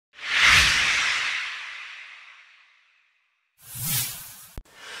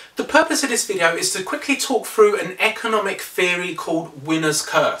The purpose of this video is to quickly talk through an economic theory called winner's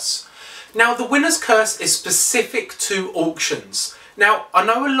curse. Now, the winner's curse is specific to auctions. Now, I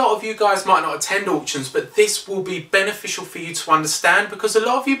know a lot of you guys might not attend auctions, but this will be beneficial for you to understand because a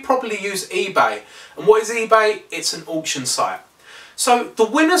lot of you probably use eBay. And what is eBay? It's an auction site. So the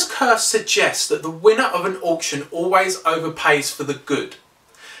winner's curse suggests that the winner of an auction always overpays for the good.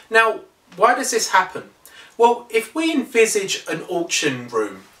 Now, why does this happen? Well, if we envisage an auction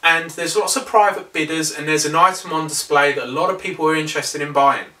room and there's lots of private bidders and there's an item on display that a lot of people are interested in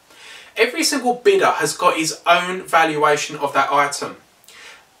buying, every single bidder has got his own valuation of that item.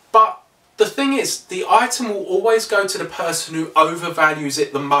 But the thing is, the item will always go to the person who overvalues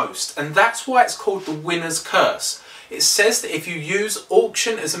it the most, and that's why it's called the winner's curse. It says that if you use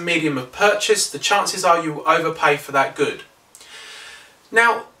auction as a medium of purchase, the chances are you will overpay for that good.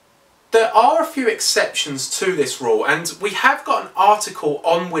 Now, there are a few exceptions to this rule, and we have got an article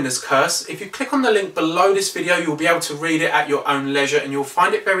on winner's curse. If you click on the link below this video, you'll be able to read it at your own leisure and you'll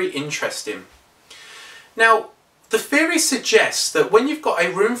find it very interesting. Now, the theory suggests that when you've got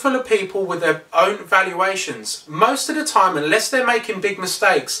a room full of people with their own valuations, most of the time, unless they're making big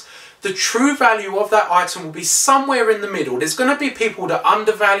mistakes, the true value of that item will be somewhere in the middle. There's going to be people that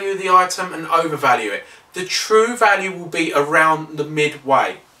undervalue the item and overvalue it. The true value will be around the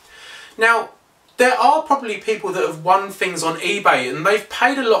midway. Now, there are probably people that have won things on eBay and they've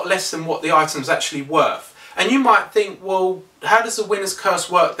paid a lot less than what the item's actually worth. And you might think, well, how does the winner's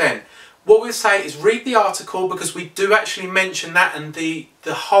curse work then? What we'll say is read the article, because we do actually mention that, and the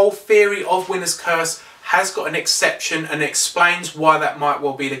whole theory of winner's curse has got an exception and explains why that might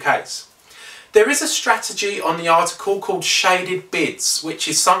well be the case. There is a strategy on the article called shaded bids, which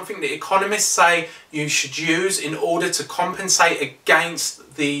is something that economists say you should use in order to compensate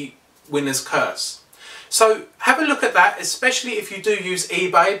against the winner's curse. So have a look at that, especially if you do use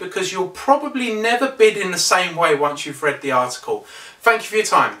eBay, because you'll probably never bid in the same way once you've read the article. Thank you for your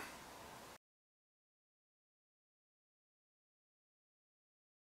time.